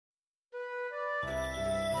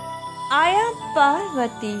I am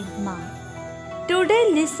Parvatimaa,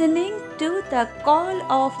 today listening to the call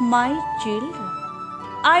of my children.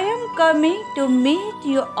 I am coming to meet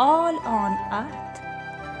you all on earth.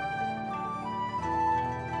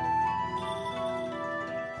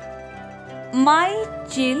 My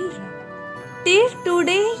children, till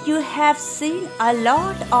today you have seen a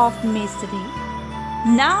lot of misery.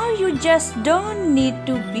 Now you just don't need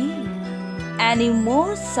to be any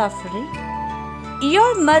more suffering.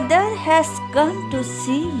 Your mother has come to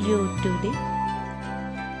see you today.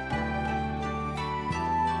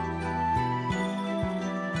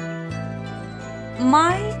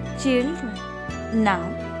 My children, now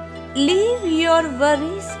leave your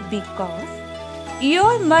worries because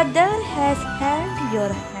your mother has held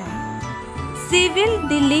your hand. She will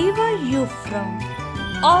deliver you from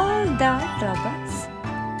all the troubles.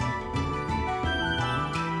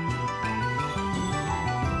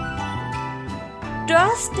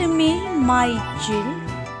 Trust me, my children.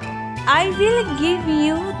 I will give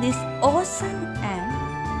you this ocean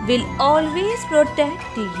and will always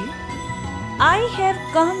protect you. I have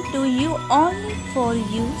come to you only for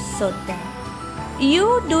you so that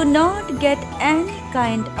you do not get any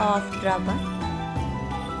kind of trouble.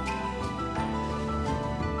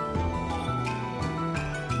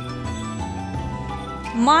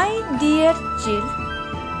 My dear children,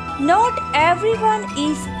 not everyone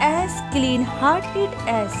is as clean-hearted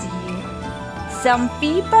as you. Some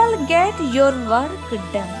people get your work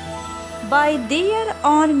done by their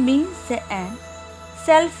own means and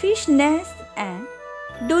selfishness and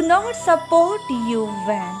do not support you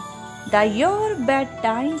when your bad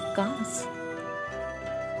time comes.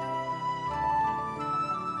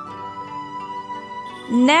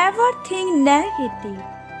 Never think negative.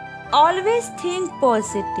 Always think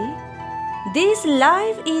positive. This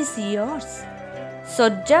life is yours, so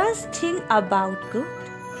just think about good.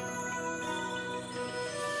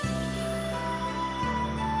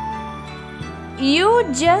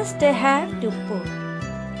 You just have to put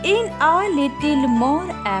in a little more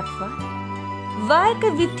effort. Work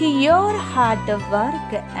with your hard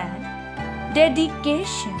work and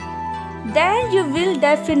dedication. Then you will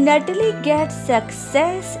definitely get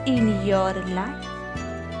success in your life.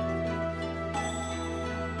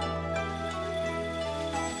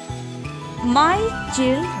 My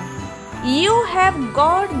children, you have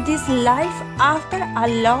got this life after a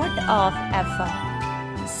lot of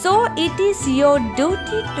effort. So it is your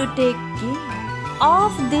duty to take care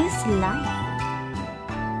of this life.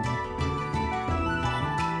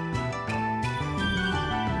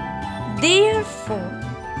 Therefore,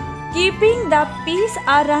 keeping the peace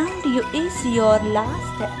around you is your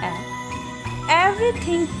last act.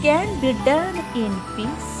 Everything can be done in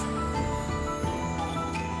peace.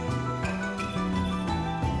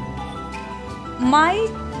 My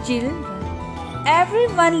children,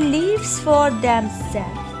 everyone lives for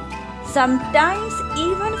themselves. Sometimes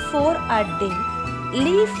even for a day,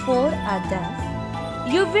 live for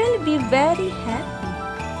others. You will be very happy.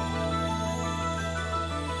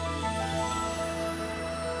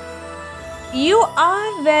 You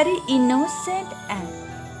are very innocent and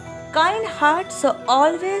kind heart, so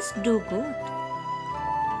always do good.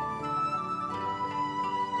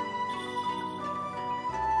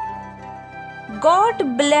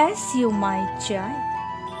 God bless you, my child.